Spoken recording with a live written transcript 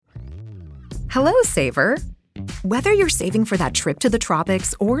Hello, saver. Whether you're saving for that trip to the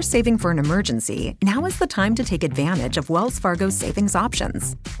tropics or saving for an emergency, now is the time to take advantage of Wells Fargo's savings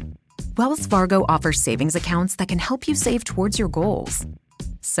options. Wells Fargo offers savings accounts that can help you save towards your goals.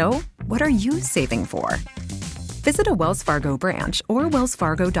 So, what are you saving for? Visit a Wells Fargo branch or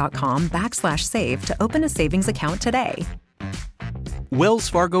wellsfargo.com/save to open a savings account today. Wells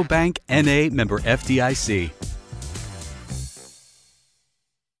Fargo Bank, N.A., member FDIC.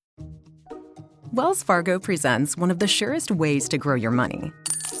 Wells Fargo presents one of the surest ways to grow your money.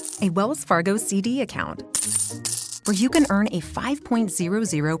 A Wells Fargo CD account, where you can earn a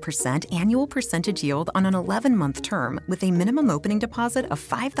 5.00% annual percentage yield on an 11-month term with a minimum opening deposit of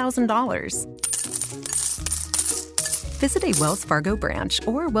 $5,000. Visit a Wells Fargo branch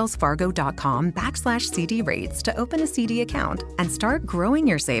or wellsfargo.com/CD rates to open a CD account and start growing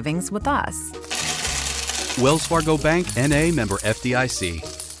your savings with us. Wells Fargo Bank, N.A., member FDIC.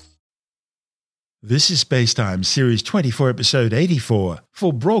 This is SpaceTime Series 24, Episode 84,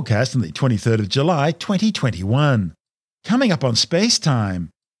 full broadcast on the 23rd of July 2021. Coming up on SpaceTime,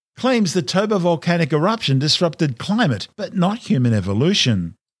 claims the Toba Volcanic Eruption disrupted climate but not human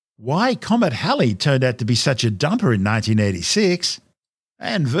evolution. Why Comet Halley turned out to be such a dumper in 1986.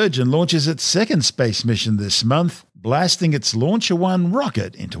 And Virgin launches its second space mission this month, blasting its Launcher One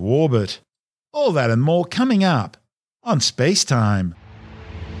rocket into orbit. All that and more coming up on SpaceTime.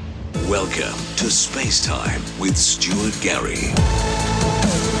 Welcome to SpaceTime with Stuart Gary.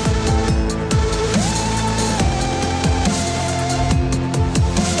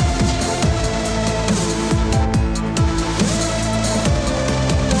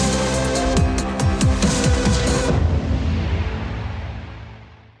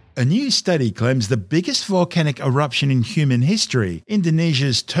 A new study claims the biggest volcanic eruption in human history,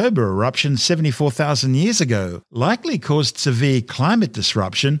 Indonesia's Toba eruption 74,000 years ago, likely caused severe climate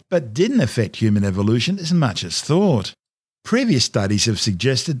disruption but didn't affect human evolution as much as thought. Previous studies have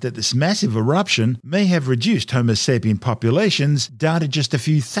suggested that this massive eruption may have reduced Homo sapien populations down to just a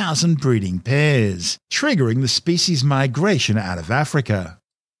few thousand breeding pairs, triggering the species migration out of Africa.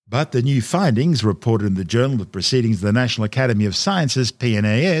 But the new findings, reported in the Journal of Proceedings of the National Academy of Sciences,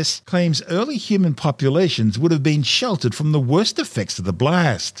 PNAS, claims early human populations would have been sheltered from the worst effects of the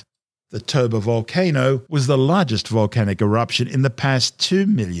blast. The Toba volcano was the largest volcanic eruption in the past 2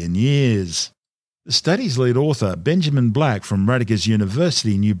 million years. The study's lead author, Benjamin Black from Rutgers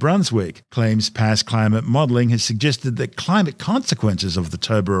University, New Brunswick, claims past climate modelling has suggested that climate consequences of the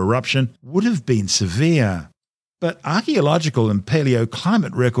Toba eruption would have been severe. But archaeological and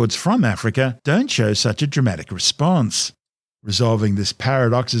paleoclimate records from Africa don't show such a dramatic response. Resolving this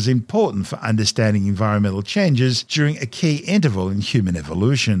paradox is important for understanding environmental changes during a key interval in human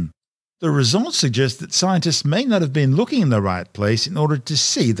evolution. The results suggest that scientists may not have been looking in the right place in order to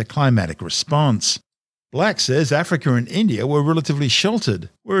see the climatic response. Black says Africa and India were relatively sheltered,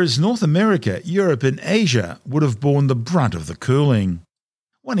 whereas North America, Europe and Asia would have borne the brunt of the cooling.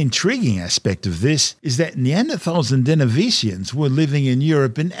 One intriguing aspect of this is that Neanderthals and Denisovans were living in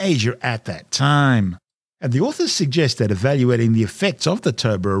Europe and Asia at that time. And the authors suggest that evaluating the effects of the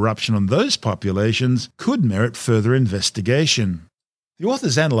Toba eruption on those populations could merit further investigation. The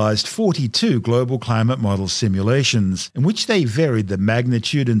authors analysed 42 global climate model simulations, in which they varied the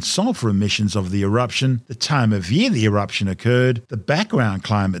magnitude and sulfur emissions of the eruption, the time of year the eruption occurred, the background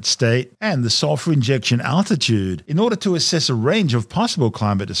climate state, and the sulfur injection altitude, in order to assess a range of possible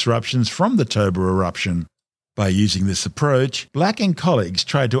climate disruptions from the Toba eruption. By using this approach, Black and colleagues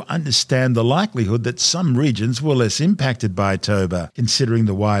tried to understand the likelihood that some regions were less impacted by Toba, considering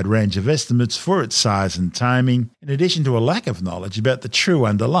the wide range of estimates for its size and timing, in addition to a lack of knowledge about the true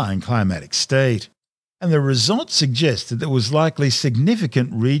underlying climatic state. And the results suggest that there was likely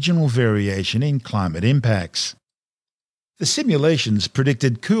significant regional variation in climate impacts. The simulations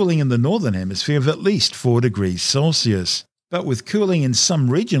predicted cooling in the Northern Hemisphere of at least 4 degrees Celsius, but with cooling in some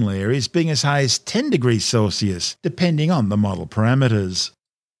regional areas being as high as 10 degrees Celsius, depending on the model parameters.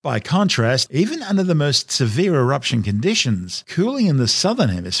 By contrast, even under the most severe eruption conditions, cooling in the Southern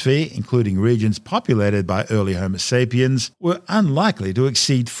Hemisphere, including regions populated by early Homo sapiens, were unlikely to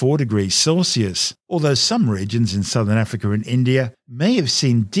exceed 4 degrees Celsius, although some regions in southern Africa and India may have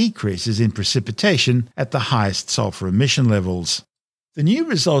seen decreases in precipitation at the highest sulfur emission levels. The new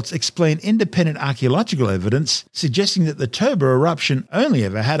results explain independent archaeological evidence suggesting that the Toba eruption only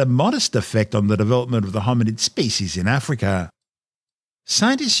ever had a modest effect on the development of the hominid species in Africa.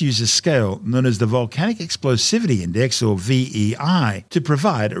 Scientists use a scale known as the Volcanic Explosivity Index, or VEI, to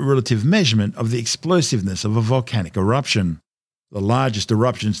provide a relative measurement of the explosiveness of a volcanic eruption. The largest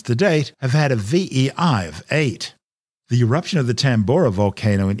eruptions to date have had a VEI of 8. The eruption of the Tambora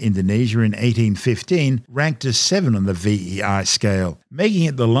volcano in Indonesia in 1815 ranked as 7 on the VEI scale, making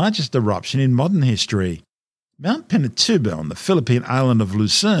it the largest eruption in modern history. Mount Pinatubo on the Philippine island of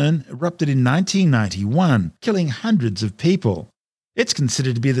Luzon erupted in 1991, killing hundreds of people. It's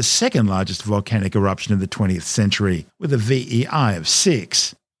considered to be the second largest volcanic eruption in the 20th century, with a VEI of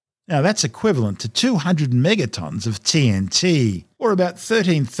 6. Now that's equivalent to 200 megatons of TNT, or about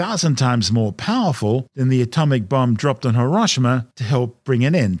 13,000 times more powerful than the atomic bomb dropped on Hiroshima to help bring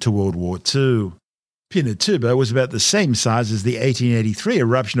an end to World War II. Pinatubo was about the same size as the 1883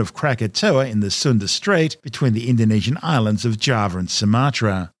 eruption of Krakatoa in the Sunda Strait between the Indonesian islands of Java and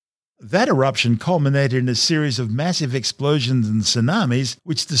Sumatra. That eruption culminated in a series of massive explosions and tsunamis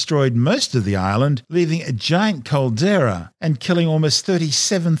which destroyed most of the island, leaving a giant caldera and killing almost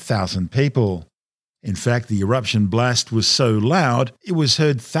 37,000 people. In fact, the eruption blast was so loud it was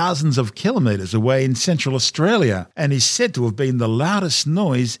heard thousands of kilometres away in Central Australia and is said to have been the loudest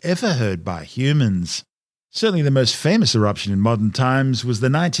noise ever heard by humans. Certainly the most famous eruption in modern times was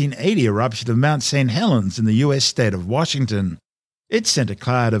the 1980 eruption of Mount St. Helens in the US state of Washington. It sent a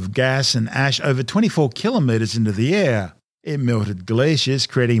cloud of gas and ash over 24 kilometres into the air. It melted glaciers,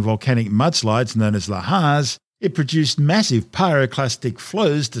 creating volcanic mudslides known as lahars. It produced massive pyroclastic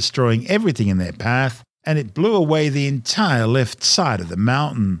flows, destroying everything in their path, and it blew away the entire left side of the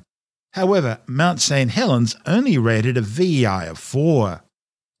mountain. However, Mount St. Helens only rated a VEI of 4.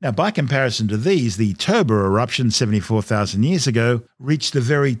 Now, by comparison to these, the Toba eruption 74,000 years ago reached the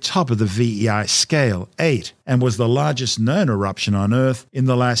very top of the VEI scale, 8, and was the largest known eruption on Earth in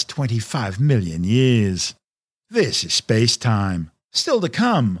the last 25 million years. This is SpaceTime. Still to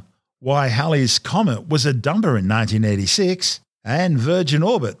come, why Halley's Comet was a dumper in 1986, and Virgin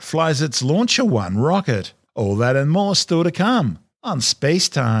Orbit flies its Launcher One rocket. All that and more still to come on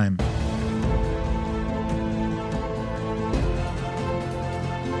SpaceTime.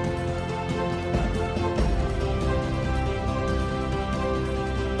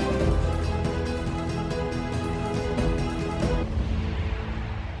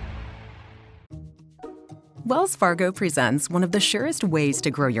 Wells Fargo presents one of the surest ways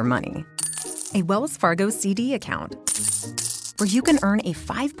to grow your money. A Wells Fargo CD account, where you can earn a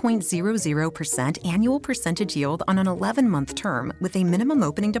 5.00% annual percentage yield on an 11-month term with a minimum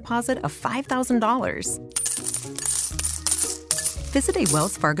opening deposit of $5,000. Visit a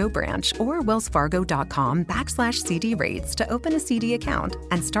Wells Fargo branch or wellsfargo.com/CD rates to open a CD account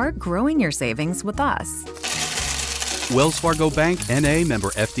and start growing your savings with us. Wells Fargo Bank, N.A.,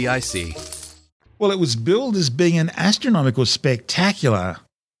 member FDIC. Well, it was billed as being an astronomical spectacular.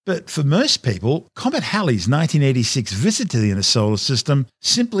 But for most people, Comet Halley's 1986 visit to the inner solar system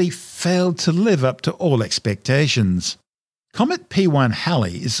simply failed to live up to all expectations. Comet P1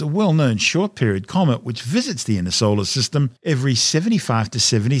 Halley is a well-known short-period comet which visits the inner solar system every 75 to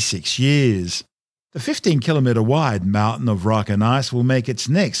 76 years. The 15-kilometre wide mountain of rock and ice will make its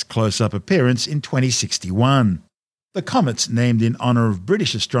next close-up appearance in 2061. The comet's named in honour of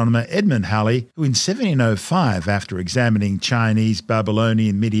British astronomer Edmund Halley, who in 1705, after examining Chinese,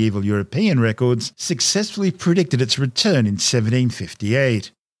 Babylonian, medieval European records, successfully predicted its return in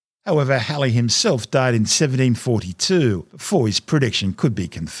 1758. However, Halley himself died in 1742 before his prediction could be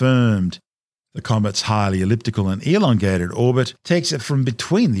confirmed. The comet's highly elliptical and elongated orbit takes it from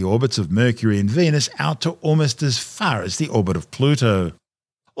between the orbits of Mercury and Venus out to almost as far as the orbit of Pluto.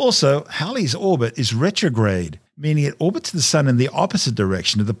 Also, Halley's orbit is retrograde, meaning it orbits the Sun in the opposite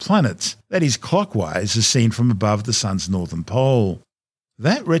direction of the planets, that is clockwise as seen from above the Sun's northern pole.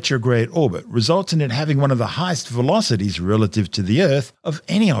 That retrograde orbit results in it having one of the highest velocities relative to the Earth of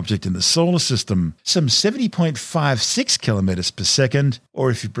any object in the solar system, some 70.56 kilometers per second, or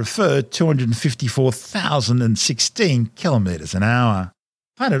if you prefer, 254,016 kilometers an hour.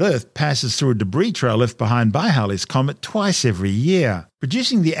 Planet Earth passes through a debris trail left behind by Halley's comet twice every year,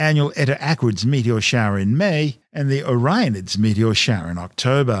 producing the annual Eta Aquarids meteor shower in May and the Orionids meteor shower in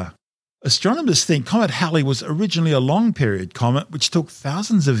October. Astronomers think Comet Halley was originally a long-period comet which took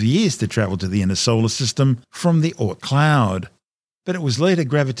thousands of years to travel to the inner solar system from the Oort cloud. But it was later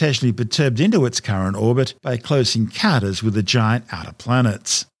gravitationally perturbed into its current orbit by close encounters with the giant outer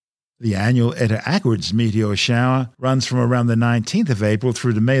planets. The annual Eta Aquarids meteor shower runs from around the 19th of April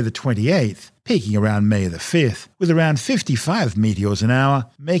through to May the 28th, peaking around May the 5th, with around 55 meteors an hour,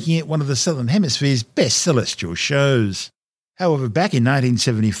 making it one of the Southern Hemisphere's best celestial shows. However, back in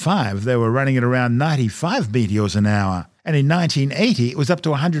 1975, they were running at around 95 meteors an hour, and in 1980 it was up to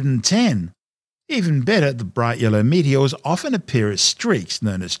 110. Even better, the bright yellow meteors often appear as streaks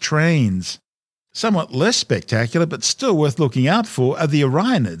known as trains. Somewhat less spectacular, but still worth looking out for, are the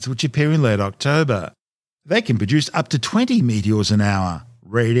Orionids, which appear in late October. They can produce up to 20 meteors an hour,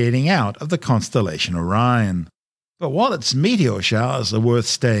 radiating out of the constellation Orion. But while its meteor showers are worth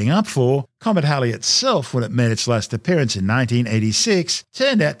staying up for, Comet Halley itself, when it made its last appearance in 1986,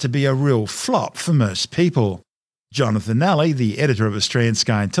 turned out to be a real flop for most people. Jonathan Nally, the editor of Australian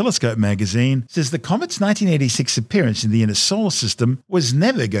Sky and Telescope magazine, says the comet's 1986 appearance in the inner solar system was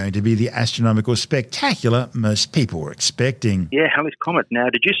never going to be the astronomical spectacular most people were expecting. Yeah, Halley's Comet. Now,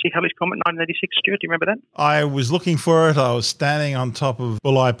 did you see Halley's Comet 1986, Stuart? Do you remember that? I was looking for it. I was standing on top of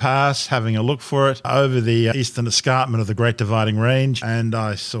Bulli Pass having a look for it over the eastern escarpment of the Great Dividing Range, and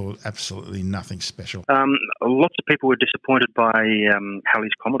I saw absolutely nothing special. Lots of people were disappointed by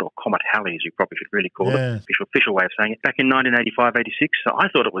Halley's Comet, or Comet Halley, as you probably should really call it, official way of saying it. Back in 1985-86, I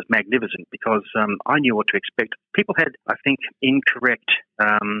thought it was magnificent because I knew what to expect. People had, I think, incorrect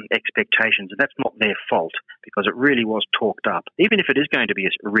expectations, and that's not their fault because it really was talked up. Even if it is going to be a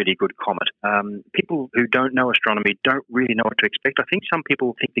really good comet, people who don't know astronomy don't really know what to expect. I think some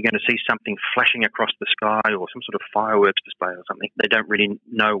people think they're going to see something flashing across the sky or some sort of fireworks display or something. They don't really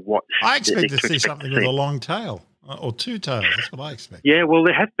know what. I expect to see something with a long tail. Or two tails, that's what I expect. Yeah, well,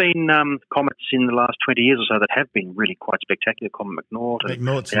 there have been comets in the last 20 years or so that have been really quite spectacular. Comet McNaught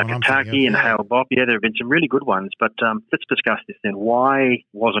and Akataki and Hale-Bopp. Yeah, there have been some really good ones. But let's discuss this then. Why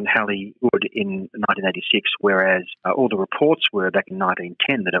wasn't Halley good in 1986, whereas all the reports were back in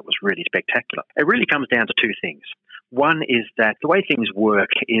 1910 that it was really spectacular? It really comes down to two things. One is that the way things work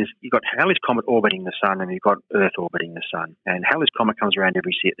is you've got Halley's Comet orbiting the Sun and you've got Earth orbiting the Sun. And Halley's Comet comes around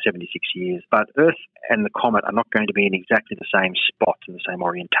every 76 years. But Earth and the Comet are not going to be in exactly the same spot and the same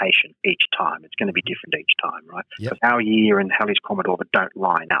orientation each time. It's going to be different each time, right? Yep. Because our year and Halley's Comet orbit don't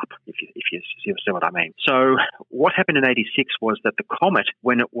line up, if you see what I mean. So what happened in 86 was that the Comet,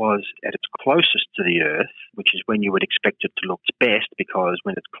 when it was at its closest to the Earth, which is when you would expect it to look its best because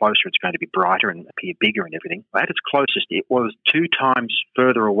when it's closer it's going to be brighter and appear bigger and everything, at its closest it was 2 times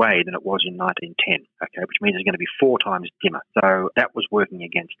further away than it was in 1910, okay, which means it's going to be 4 times dimmer. So that was working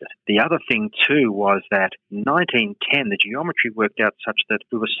against it. The other thing too was that in 1910 the geometry worked out such that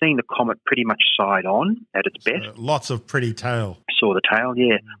we were seeing the comet pretty much side on at its best. Lots of pretty tail. Saw the tail,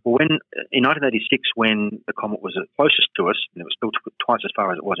 yeah. Well, when in 1986, when the comet was closest to us, and it was still twice as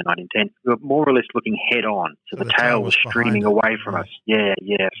far as it was in 1910, we were more or less looking head on. So the tail was streaming away from us. Yeah.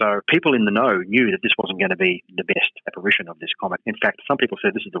 So people in the know knew that this wasn't going to be the best apparition of this comet. In fact, some people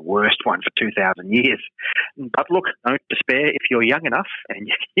said this is the worst one for 2,000 years. But look, don't despair if you're young enough, and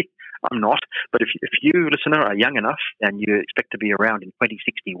I'm not, but if you, listener, are young enough and you expect to be around in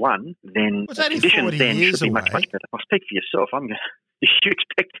 2061, then the conditions then should be much better. I'll speak for yourself. You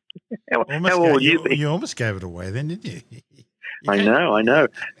expect how old will you be? You almost gave it away then, didn't you? I know.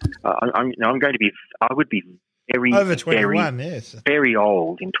 I'm going to be. I would be over 21, yes. Very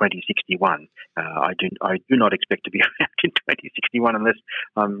old in 2061. I do not expect to be around in 2061 unless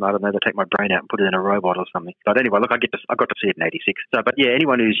I don't know, they take my brain out and put it in a robot or something. But anyway, look, I got to see it in 86. So, but yeah,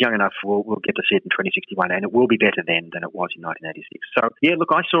 anyone who's young enough will get to see it in 2061, and it will be better then than it was in 1986. So yeah,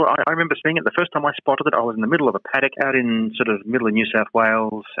 look, I remember seeing it the first time I spotted it. I was in the middle of a paddock out in sort of middle of New South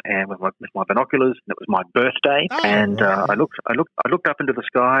Wales, and with my binoculars. And it was my birthday, I looked up into the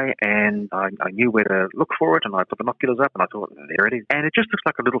sky, and I knew where to look for it, and I put the binoculars up, and I thought, there it is. And it just looks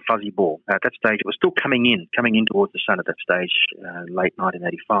like a little fuzzy ball. At that stage, it was still coming in towards the Sun at that stage, late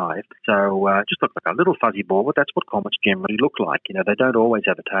 1985. So it just looked like a little fuzzy ball, but that's what comets generally look like. You know, they don't always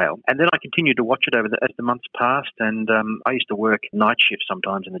have a tail. And then I continued to watch it as the months passed, and I used to work night shifts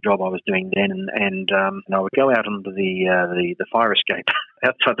sometimes in the job I was doing then, and I would go out onto the fire escape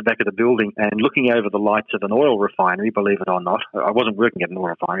outside the back of the building and looking over the lights of an oil refinery, believe it or not. I wasn't working at an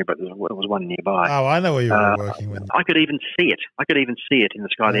oil refinery, but there was one nearby. Oh, I know where you were working with. I could even see it in the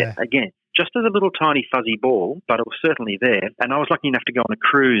sky there. Again, just as a little tiny fuzzy ball, but it was certainly there. And I was lucky enough to go on a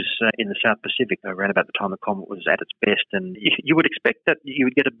cruise in the South Pacific around about the time the comet was at its best. And you would expect that you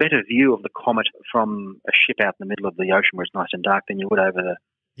would get a better view of the comet from a ship out in the middle of the ocean where it's nice and dark than you would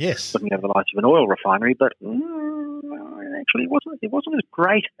looking over the lights of an oil refinery. But actually, it wasn't as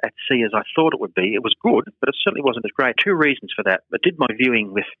great at sea as I thought it would be. It was good, but it certainly wasn't as great. 2 reasons for that. I did my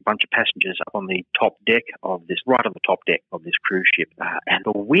viewing with a bunch of passengers up on the top deck of this, right on the top deck of this cruise ship, and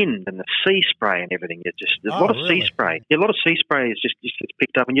the wind and the sea spray and everything. There's a lot of sea spray. Yeah, a lot of sea spray is just gets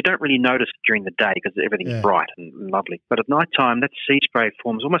picked up, and you don't really notice it during the day because everything's bright and lovely. But at night time, that sea spray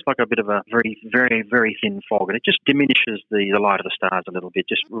forms almost like a bit of a very, very, very thin fog, and it just diminishes the light of the stars a little bit,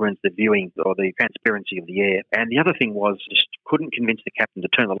 just ruins the viewing or the transparency of the air. And the other thing was, just couldn't convince the captain to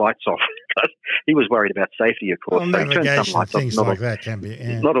turn the lights off because he was worried about safety, of course. Well, so he turned some navigation, lights things up, like that can be,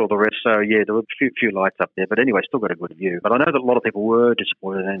 yeah. not all the rest. So, yeah, there were a few lights up there. But anyway, still got a good view. But I know that a lot of people were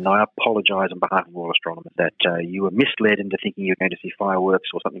disappointed, and I apologise on behalf of all astronomers that you were misled into thinking you were going to see fireworks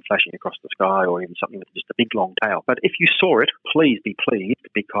or something flashing across the sky or even something with just a big long tail. But if you saw it, please be pleased,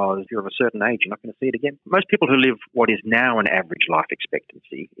 because if you're of a certain age, you're not going to see it again. Most people who live what is now an average life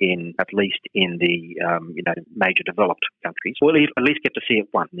expectancy, at least in the major developed countries, will at least get to see it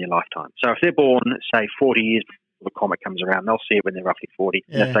once in their lifetime. So if they're born, say, 40 years before the comet comes around, they'll see it when they're roughly 40.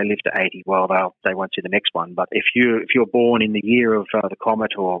 Yeah. And if they live to 80, well, they won't see the next one. But if you're born in the year of the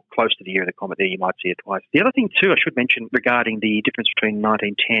comet or close to the year of the comet, there you might see it twice. The other thing too, I should mention regarding the difference between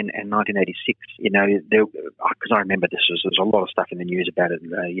 1910 and 1986. Because I remember there was a lot of stuff in the news about it.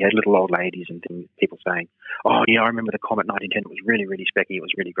 You had little old ladies and people saying, "Oh yeah, I remember the comet 1910. It was really, really specky. It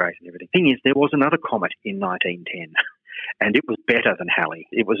was really great and everything." The thing is, there was another comet in 1910. And it was better than Halley.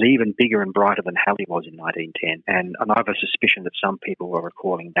 It was even bigger and brighter than Halley was in 1910. And I have a suspicion that some people were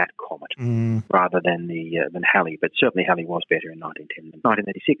recalling that comet rather than Halley. But certainly Halley was better in 1910 than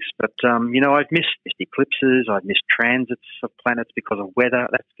 1986. But, I've missed eclipses. I've missed transits of planets because of weather,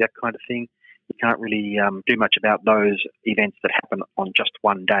 that kind of thing. You can't really do much about those events that happen on just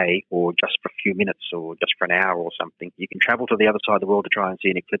one day or just for a few minutes or just for an hour or something. You can travel to the other side of the world to try and see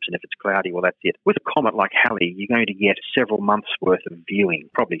an eclipse, and if it's cloudy, well, that's it. With a comet like Halley, you're going to get several months' worth of viewing,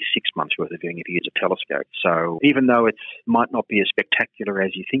 probably 6 months' worth of viewing if you use a telescope. So even though it might not be as spectacular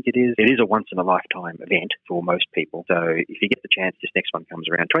as you think it is a once-in-a-lifetime event for most people. So if you get the chance, this next one comes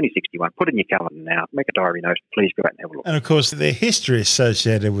around, 2061, put it in your calendar now, make a diary note, please go out and have a look. And of course, the history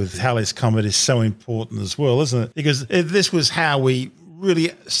associated with Halley's comet is so important as well, isn't it? Because this was how we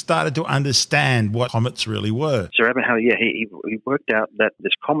really started to understand what comets really were. Sir Edmund Halley, he worked out that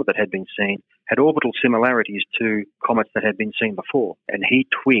this comet that had been seen had orbital similarities to comets that had been seen before. And he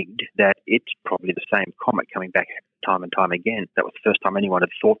twigged that it's probably the same comet coming back time and time again. That was the first time anyone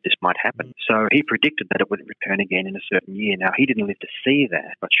had thought this might happen. So he predicted that it would return again in a certain year. Now, he didn't live to see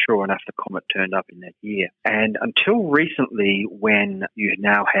that, but sure enough, the comet turned up in that year. And until recently, when you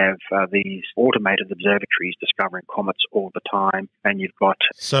now have these automated observatories discovering comets all the time, and you've got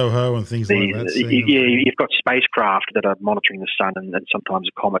SOHO and things like that. You've got spacecraft that are monitoring the sun, and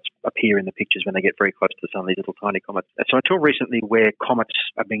sometimes comets appear in the pictures when they get very close to the sun, these little tiny comets. And so until recently, where comets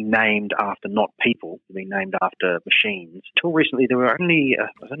are being named after not people, they're being named after machines, until recently there were only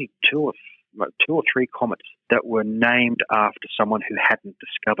two or three comets that were named after someone who hadn't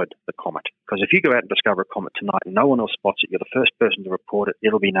discovered the comet. Because if you go out and discover a comet tonight and no one else spots it, you're the first person to report it,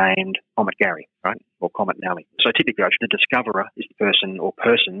 it'll be named Comet Gary, right? Or Comet Halley. So typically, the discoverer is the person or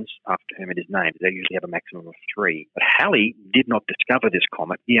persons after whom it is named. They usually have a maximum of 3. But Halley did not discover this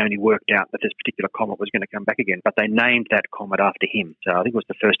comet. He only worked out that this particular comet was going to come back again. But they named that comet after him. So I think it was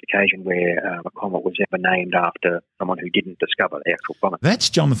the first occasion where a comet was ever named after someone who didn't discover the actual comet. That's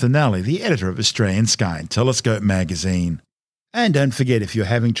Jonathan Nally, the editor of Australian Sky and Telescope magazine. And don't forget, if you're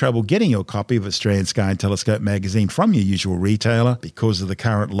having trouble getting your copy of Australian Sky and Telescope magazine from your usual retailer because of the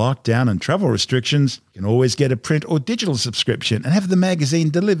current lockdown and travel restrictions, you can always get a print or digital subscription and have the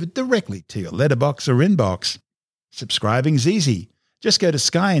magazine delivered directly to your letterbox or inbox. Subscribing's easy. Just go to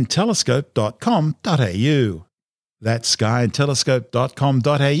skyandtelescope.com.au. That's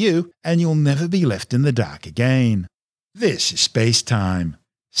skyandtelescope.com.au, and you'll never be left in the dark again. This is Space Time.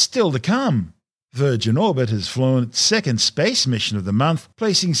 Still to come. Virgin Orbit has flown its second space mission of the month,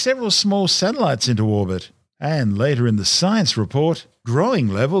 placing several small satellites into orbit. And later in the science report, growing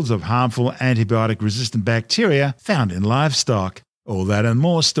levels of harmful antibiotic-resistant bacteria found in livestock. All that and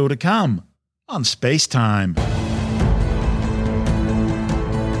more still to come on Space Time.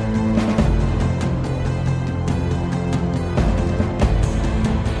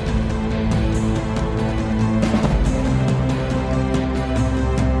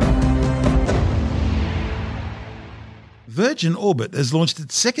 Virgin Orbit has launched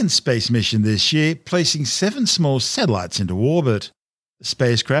its second space mission this year, placing 7 small satellites into orbit. The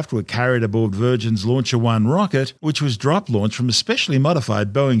spacecraft were carried aboard Virgin's Launcher 1 rocket, which was drop-launched from a specially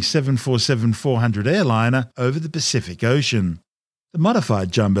modified Boeing 747-400 airliner over the Pacific Ocean. The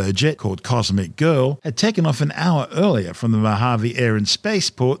modified jumbo jet, called Cosmic Girl, had taken off an hour earlier from the Mojave Air and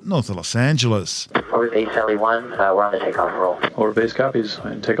Spaceport north of Los Angeles. Orbit base Halley 1, we're on the takeoff roll. Orbit base copies,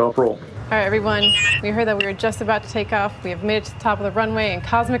 and takeoff roll. All right, everyone, we heard that we were just about to take off. We have made it to the top of the runway, and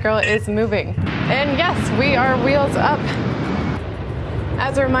Cosmic Girl is moving. And yes, we are wheels up. As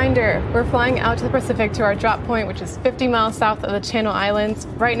As a reminder, we're flying out to the Pacific to our drop point, which is 50 miles south of the Channel Islands.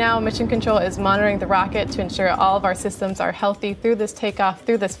 Right now, Mission Control is monitoring the rocket to ensure all of our systems are healthy through this takeoff,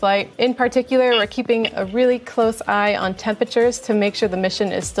 through this flight. In particular, we're keeping a really close eye on temperatures to make sure the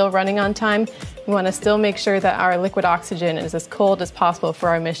mission is still running on time. We want to still make sure that our liquid oxygen is as cold as possible for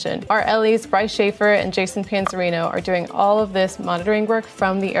our mission. Our LEs, Bryce Schaefer and Jason Panzerino, are doing all of this monitoring work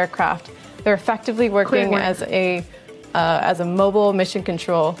from the aircraft. They're effectively working as a mobile mission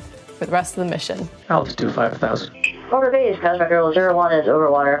control for the rest of the mission. Altitude 5,000. Over base, Cosmic Girl 01 is over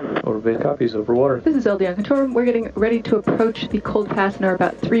water. Over base copies, over water. This is LD on control room. We're getting ready to approach the cold pass and are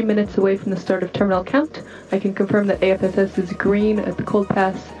about 3 minutes away from the start of terminal count. I can confirm that AFSS is green at the cold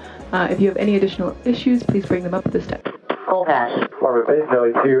pass. If you have any additional issues, please bring them up at this time. Cold pass. Over base,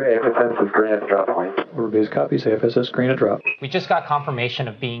 LE2, AFSS is green at drop point. Over base copies, AFSS green at drop. We just got confirmation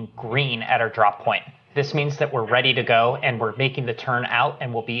of being green at our drop point. This means that we're ready to go and we're making the turn out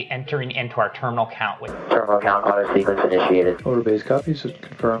and we'll be entering into our terminal count. Terminal count auto sequence initiated. Over base copies,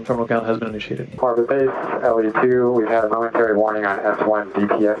 confirmed terminal count has been initiated. Orbit base, LE2, we've had a momentary warning on S1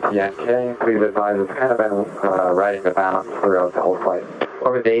 DPSTNK. Please advise it's kind of been riding the balance throughout the whole flight.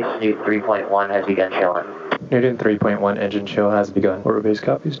 Orbit base, Newton 3.1 has begun chilling. Newton 3.1 engine chill has begun. Orbit base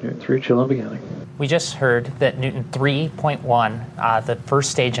copies, Newton 3 chill and beginning. We just heard that Newton 3.1, the first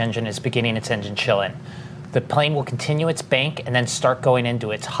stage engine, is beginning its engine chill-in. The plane will continue its bank and then start going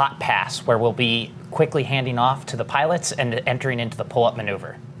into its hot pass, where we'll be quickly handing off to the pilots and entering into the pull-up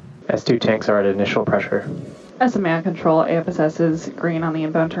maneuver. S2 tanks are at initial pressure. SMA on control, AFSS is green on the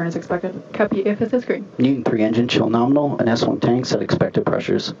inbound turn as expected. Copy, AFSS green. Newton 3 engine chill nominal and S1 tanks at expected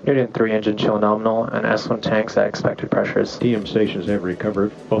pressures. Newton 3 engine chill nominal and S1 tanks at expected pressures. TM stations have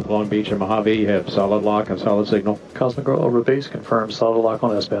recovered. Both Long Beach and Mojave have solid lock and solid signal. Cosmic Girl over base confirms solid lock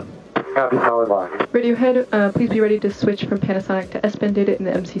on S-band. Copy, solid lock. Radiohead, please be ready to switch from Panasonic to S-band data in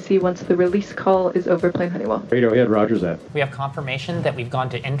the MCC once the release call is over, plane Honeywell. Radiohead, rogers that. We have confirmation that we've gone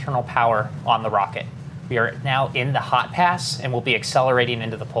to internal power on the rocket. We are now in the hot pass and we'll be accelerating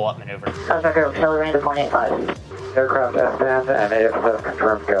into the pull-up maneuver. Cosmic Girl, accelerating to 0.85. Aircraft S-band and AFSS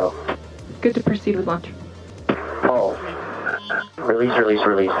confirmed go. Good to proceed with launch. Oh. Release.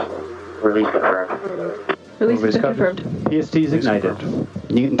 Release confirmed. Release has been confirmed. PST's ignited.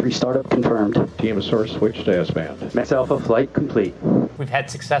 Newton 3 startup confirmed. TM source switch to S-band. Max Alpha flight complete. We've had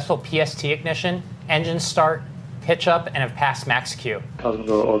successful PST ignition, engine start, pitch up, and have passed max Q. Cosmic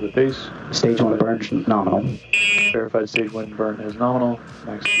Girl orbit base. Stage 1 burn nominal. Verified stage 1 burn is nominal.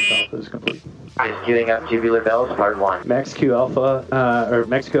 Max Q alpha is complete. Queuing up tubular bells, part 1. Max Q alpha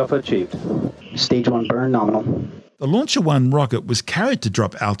achieved. Stage 1 burn nominal. The Launcher 1 rocket was carried to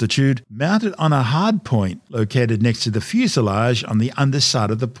drop altitude, mounted on a hard point located next to the fuselage on the underside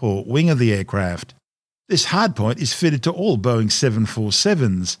of the port wing of the aircraft. This hardpoint is fitted to all Boeing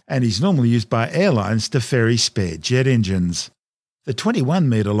 747s and is normally used by airlines to ferry spare jet engines. The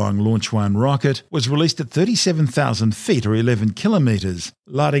 21-metre-long Launch 1 rocket was released at 37,000 feet or 11 kilometres,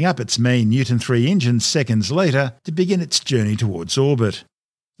 lighting up its main Newton 3 engine seconds later to begin its journey towards orbit.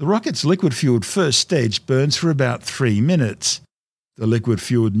 The rocket's liquid-fueled first stage burns for about 3 minutes. The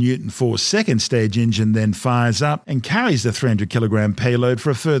liquid-fueled Newton 4 second stage engine then fires up and carries the 300-kilogram payload for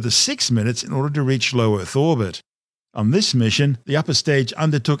a further 6 minutes in order to reach low Earth orbit. On this mission, the upper stage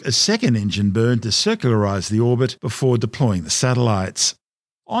undertook a second engine burn to circularize the orbit before deploying the satellites.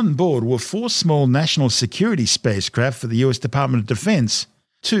 On board were 4 small national security spacecraft for the US Department of Defense,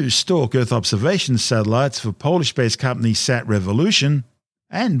 2 Stork Earth observation satellites for Polish-based company Sat Revolution,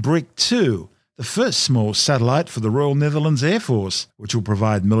 and Brick 2, the first small satellite for the Royal Netherlands Air Force, which will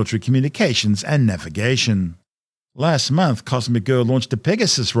provide military communications and navigation. Last month, Cosmic Girl launched a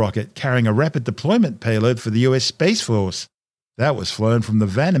Pegasus rocket carrying a rapid deployment payload for the US Space Force. That was flown from the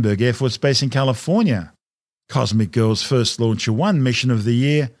Vandenberg Air Force Base in California. Cosmic Girl's first Launcher 1 mission of the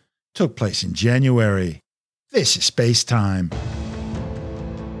year took place in January. This is SpaceTime.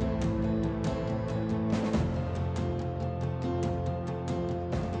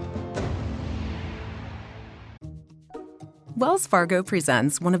 Wells Fargo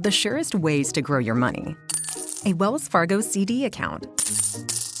presents one of the surest ways to grow your money. A Wells Fargo CD account,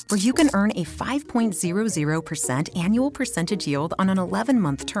 where you can earn a 5.00% annual percentage yield on an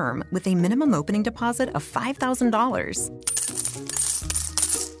 11-month term with a minimum opening deposit of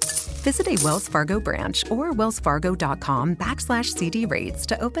 $5,000. Visit a Wells Fargo branch or wellsfargo.com/CD rates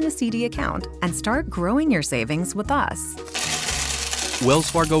to open a CD account and start growing your savings with us. Wells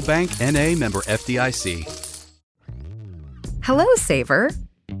Fargo Bank, N.A., member FDIC. Hello, saver.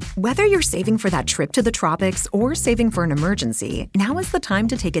 Whether you're saving for that trip to the tropics or saving for an emergency, now is the time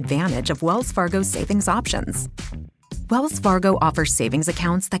to take advantage of Wells Fargo's savings options. Wells Fargo offers savings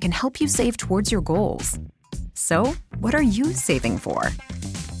accounts that can help you save towards your goals. So, what are you saving for?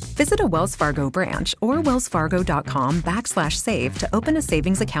 Visit a Wells Fargo branch or wellsfargo.com/save to open a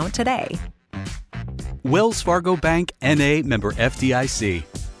savings account today. Wells Fargo Bank, N.A., member FDIC.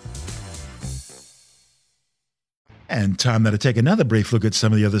 And time now to take another brief look at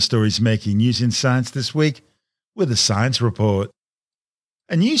some of the other stories making news in science this week with a science report.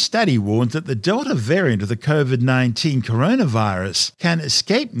 A new study warns that the Delta variant of the COVID-19 coronavirus can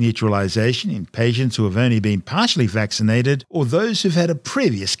escape neutralization in patients who have only been partially vaccinated or those who've had a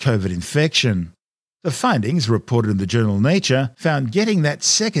previous COVID infection. The findings, reported in the journal Nature, found getting that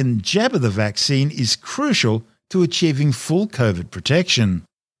second jab of the vaccine is crucial to achieving full COVID protection.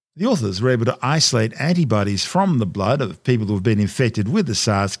 The authors were able to isolate antibodies from the blood of people who have been infected with the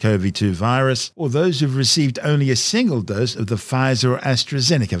SARS-CoV-2 virus or those who've received only a single dose of the Pfizer or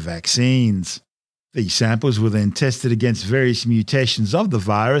AstraZeneca vaccines. These samples were then tested against various mutations of the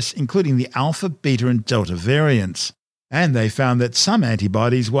virus, including the Alpha, Beta and Delta variants. And they found that some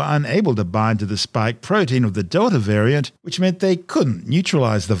antibodies were unable to bind to the spike protein of the Delta variant, which meant they couldn't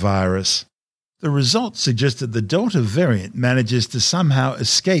neutralize the virus. The results suggest that the Delta variant manages to somehow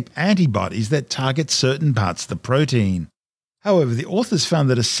escape antibodies that target certain parts of the protein. However, the authors found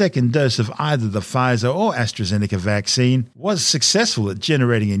that a second dose of either the Pfizer or AstraZeneca vaccine was successful at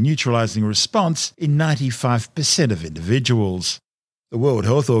generating a neutralizing response in 95% of individuals. The World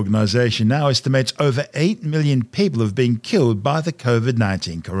Health Organization now estimates over 8 million people have been killed by the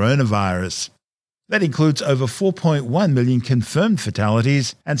COVID-19 coronavirus. That includes over 4.1 million confirmed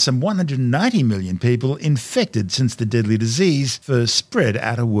fatalities and some 190 million people infected since the deadly disease first spread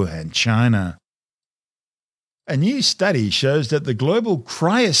out of Wuhan, China. A new study shows that the global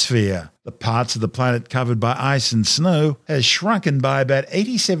cryosphere, the parts of the planet covered by ice and snow, has shrunken by about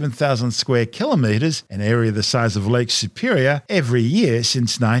 87,000 square kilometres, an area the size of Lake Superior, every year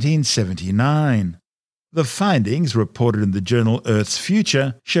since 1979. The findings, reported in the journal Earth's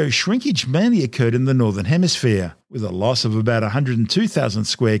Future, show shrinkage mainly occurred in the Northern Hemisphere, with a loss of about 102,000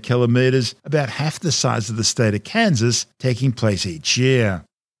 square kilometres, about half the size of the state of Kansas, taking place each year.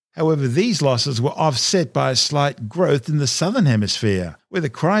 However, these losses were offset by a slight growth in the Southern Hemisphere, where the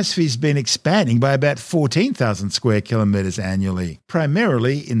cryosphere has been expanding by about 14,000 square kilometres annually,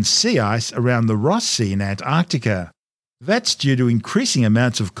 primarily in sea ice around the Ross Sea in Antarctica. That's due to increasing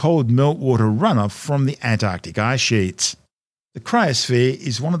amounts of cold meltwater runoff from the Antarctic ice sheets. The cryosphere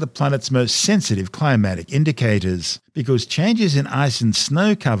is one of the planet's most sensitive climatic indicators because changes in ice and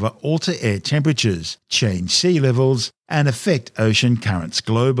snow cover alter air temperatures, change sea levels, and affect ocean currents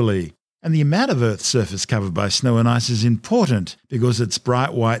globally. And the amount of Earth's surface covered by snow and ice is important because its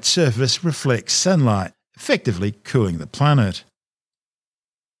bright white surface reflects sunlight, effectively cooling the planet.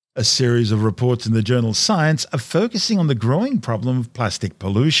 A series of reports in the journal Science are focusing on the growing problem of plastic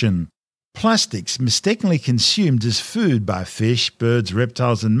pollution. Plastics mistakenly consumed as food by fish, birds,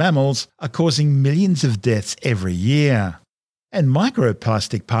 reptiles and mammals are causing millions of deaths every year. And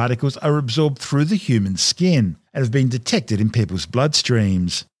microplastic particles are absorbed through the human skin and have been detected in people's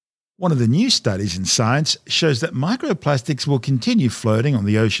bloodstreams. One of the new studies in Science shows that microplastics will continue floating on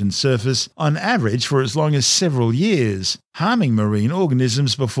the ocean's surface on average for as long as several years, harming marine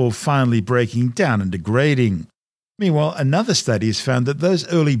organisms before finally breaking down and degrading. Meanwhile, another study has found that those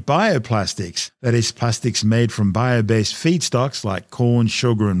early bioplastics, that is, plastics made from bio-based feedstocks like corn,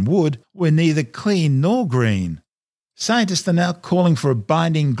 sugar and wood, were neither clean nor green. Scientists are now calling for a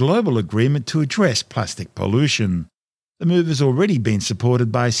binding global agreement to address plastic pollution. The move has already been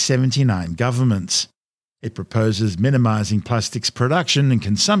supported by 79 governments. It proposes minimising plastics production and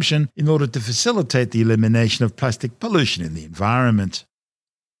consumption in order to facilitate the elimination of plastic pollution in the environment.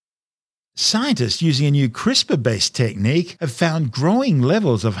 Scientists using a new CRISPR-based technique have found growing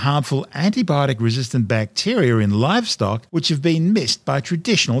levels of harmful antibiotic-resistant bacteria in livestock which have been missed by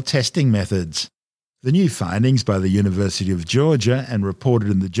traditional testing methods. The new findings by the University of Georgia and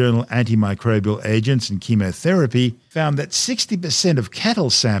reported in the journal Antimicrobial Agents and Chemotherapy found that 60% of cattle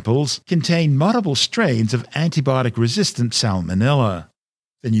samples contain multiple strains of antibiotic-resistant salmonella.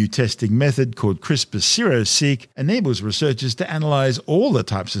 The new testing method, called CRISPR-Seq, enables researchers to analyse all the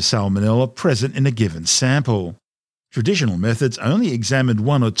types of salmonella present in a given sample. Traditional methods only examined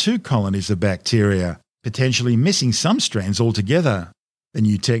 1 or 2 colonies of bacteria, potentially missing some strains altogether. The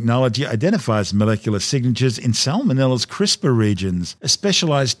new technology identifies molecular signatures in Salmonella's CRISPR regions, a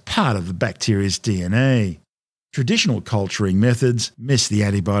specialised part of the bacteria's DNA. Traditional culturing methods miss the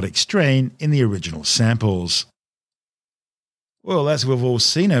antibiotic strain in the original samples. Well, as we've all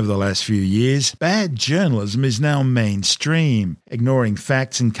seen over the last few years, bad journalism is now mainstream, ignoring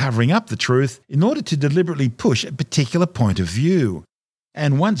facts and covering up the truth in order to deliberately push a particular point of view.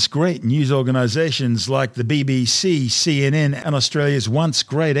 And once great news organisations like the BBC, CNN and Australia's once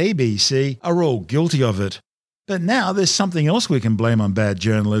great ABC are all guilty of it. But now there's something else we can blame on bad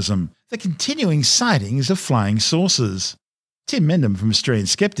journalism: the continuing sightings of flying saucers. Tim Mendham from Australian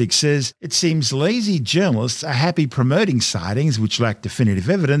Skeptics says it seems lazy journalists are happy promoting sightings which lack definitive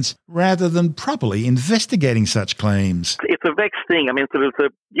evidence rather than properly investigating such claims. It's a vexed thing. I mean, sort of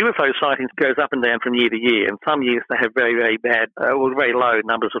the UFO sightings goes up and down from year to year, and some years they have very, very bad or very low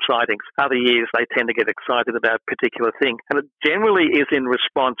numbers of sightings. Other years they tend to get excited about a particular thing. And it generally is in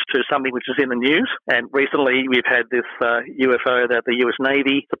response to something which is in the news. And recently we've had this UFO that the US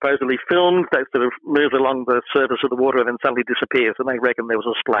Navy supposedly filmed that sort of moves along the surface of the water and then suddenly disappears, and they reckon there was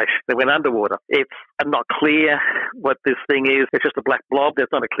a splash. They went underwater. It's not clear what this thing is. It's just a black blob.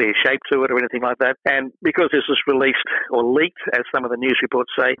 There's not a clear shape to it or anything like that. And because this was released or leaked, as some of the news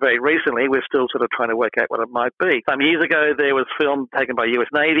reports say, very recently, we're still sort of trying to work out what it might be. Some years ago, there was film taken by US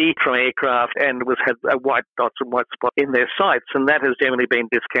Navy from aircraft and had white dots and white spots in their sights, and that has generally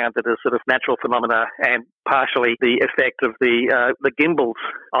been discounted as sort of natural phenomena and partially the effect of the gimbals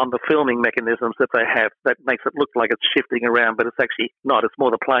on the filming mechanisms that they have that makes it look like it's shifting around, but it's actually not. It's more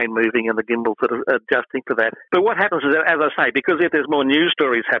the plane moving and the gimbal sort of adjusting for that. But what happens is, as I say, because if there's more news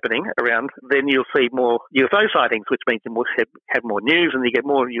stories happening around, then you'll see more UFO sightings, which means you have more news and you get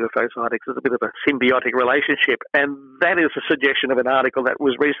more UFO sightings. It's a bit of a symbiotic relationship. And that is a suggestion of an article that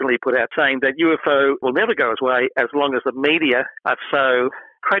was recently put out saying that UFO will never go away as long as the media are so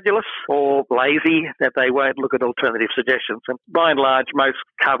credulous or lazy that they won't look at alternative suggestions. And by and large, most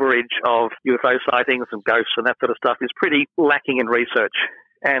coverage of UFO sightings and ghosts and that sort of stuff is pretty lacking in research.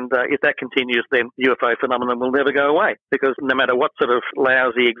 And if that continues, then the UFO phenomenon will never go away, because no matter what sort of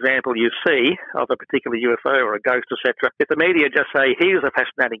lousy example you see of a particular UFO or a ghost, etc., if the media just say, here's a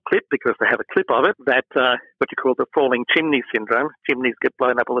fascinating clip, because they have a clip of it, that what you call the falling chimney syndrome, chimneys get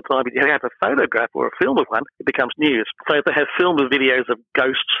blown up all the time, but you have a photograph or a film of one, it becomes news. So if they have film of videos of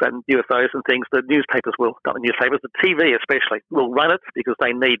ghosts and UFOs and things, the newspapers will, not the newspapers, the TV especially, will run it because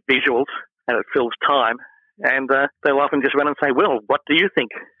they need visuals and it fills time. And they'll often just run and say, well, what do you think?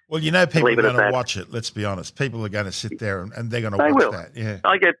 Well, you know people are going to watch it, let's be honest. People are going to sit there and they're going to watch that. Yeah.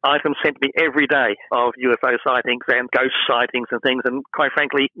 I get items sent to me every day of UFO sightings and ghost sightings and things, and quite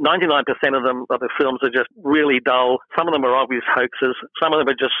frankly, 99% of them, of the films, are just really dull. Some of them are obvious hoaxes. Some of them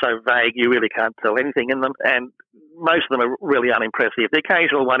are just so vague you really can't tell anything in them, and most of them are really unimpressive. The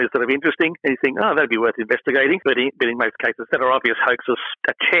occasional one is sort of interesting, and you think, oh, that'd be worth investigating. But in most cases, that are obvious hoaxes.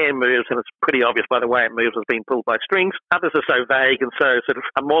 A chair moves, and it's pretty obvious by the way it moves, it's being pulled by strings. Others are so vague and so sort of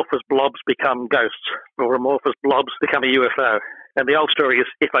amorphous blobs become ghosts, or amorphous blobs become a UFO. And the old story is,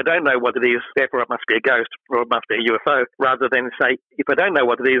 if I don't know what it is, therefore it must be a ghost or it must be a UFO, rather than say, if I don't know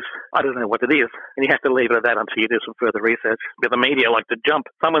what it is, I don't know what it is. And you have to leave it at that until you do some further research. But the media like to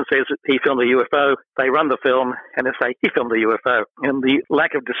jump. Someone says he filmed a UFO, they run the film, and they say, he filmed a UFO. And the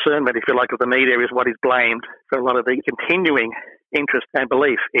lack of discernment, if you like, of the media is what is blamed for a lot of the continuing interest and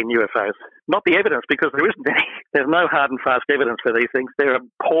belief in UFOs. Not the evidence, because there isn't any. There's no hard and fast evidence for these things. There are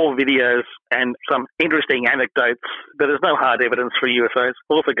poor videos and some interesting anecdotes, but there's no hard evidence for UFOs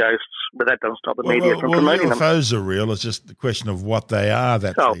or for ghosts, but that doesn't stop the media from promoting them. UFOs are real. It's just the question of what they are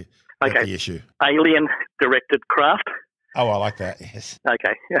that's the issue. Alien-directed craft. Oh, I like that, yes.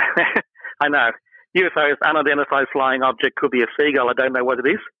 Okay. I know. UFOs, unidentified flying object, could be a seagull, I don't know what it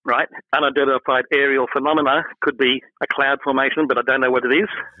is, right? Unidentified aerial phenomena could be a cloud formation, but I don't know what it is.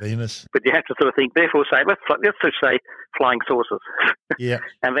 Venus. But you have to sort of think, therefore say, let's just say flying saucers. Yeah.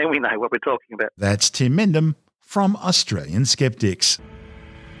 And then we know what we're talking about. That's Tim Mendham from Australian Skeptics.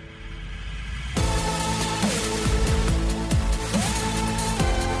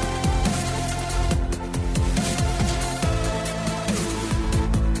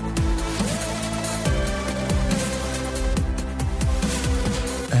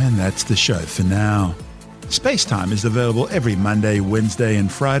 And that's the show for now. SpaceTime is available every Monday, Wednesday and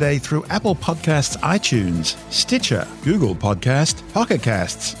Friday through Apple Podcasts, iTunes, Stitcher, Google Podcast, Pocket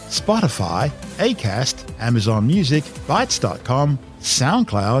Casts, Spotify, Acast, Amazon Music, Bytes.com,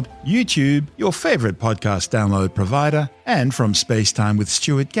 SoundCloud, YouTube, your favourite podcast download provider, and from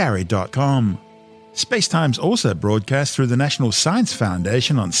spacetimewithstuartgary.com. SpaceTime's also broadcast through the National Science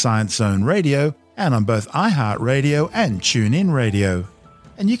Foundation on Science Zone Radio and on both iHeartRadio and TuneIn Radio.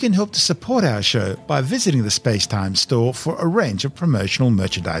 And you can help to support our show by visiting the SpaceTime store for a range of promotional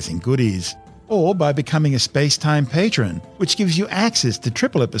merchandising goodies. or by becoming a SpaceTime patron, which gives you access to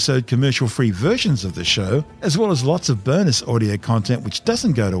triple episode commercial-free versions of the show, as well as lots of bonus audio content which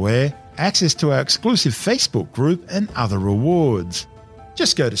doesn't go to air, access to our exclusive Facebook group, and other rewards.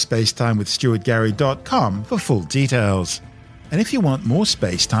 Just go to spacetimewithstuartgary.com for full details. And if you want more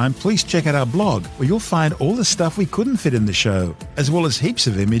SpaceTime, please check out our blog, where you'll find all the stuff we couldn't fit in the show, as well as heaps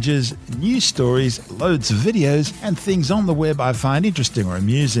of images, news stories, loads of videos, and things on the web I find interesting or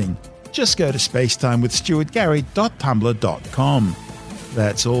amusing. Just go to spacetimewithstuartgary.tumblr.com.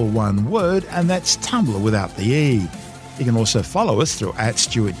 That's all one word, and that's Tumblr without the E. You can also follow us through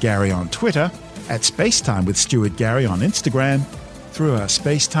 @StuartGary on Twitter, @SpaceTimeWithStuartGary on Instagram, through our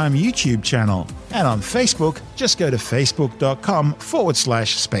SpaceTime YouTube channel, and on Facebook, just go to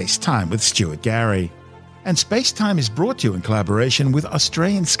facebook.com/SpaceTime with Stuart Gary. And SpaceTime is brought to you in collaboration with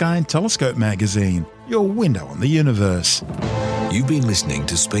Australian Sky and Telescope magazine, your window on the universe. You've been listening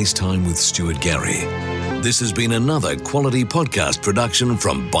to SpaceTime with Stuart Gary. This has been another quality podcast production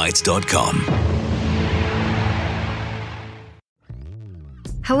from Bytes.com.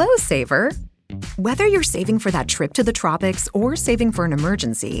 Hello, Saver. Whether you're saving for that trip to the tropics or saving for an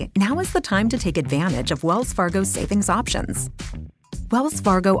emergency, now is the time to take advantage of Wells Fargo's savings options. Wells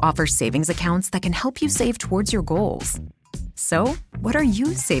Fargo offers savings accounts that can help you save towards your goals. So, what are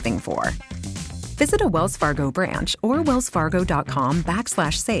you saving for? Visit a Wells Fargo branch or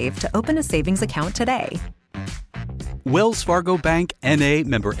wellsfargo.com/save to open a savings account today. Wells Fargo Bank, N.A.,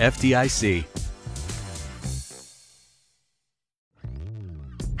 member FDIC.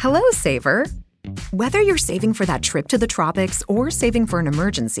 Hello, Saver. Whether you're saving for that trip to the tropics or saving for an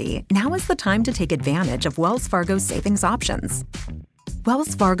emergency, now is the time to take advantage of Wells Fargo's savings options.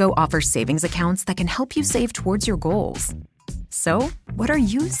 Wells Fargo offers savings accounts that can help you save towards your goals. So, what are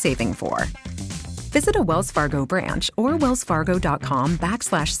you saving for? Visit a Wells Fargo branch or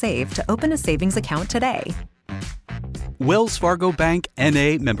wellsfargo.com/save to open a savings account today. Wells Fargo Bank,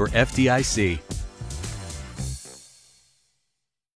 N.A., member FDIC.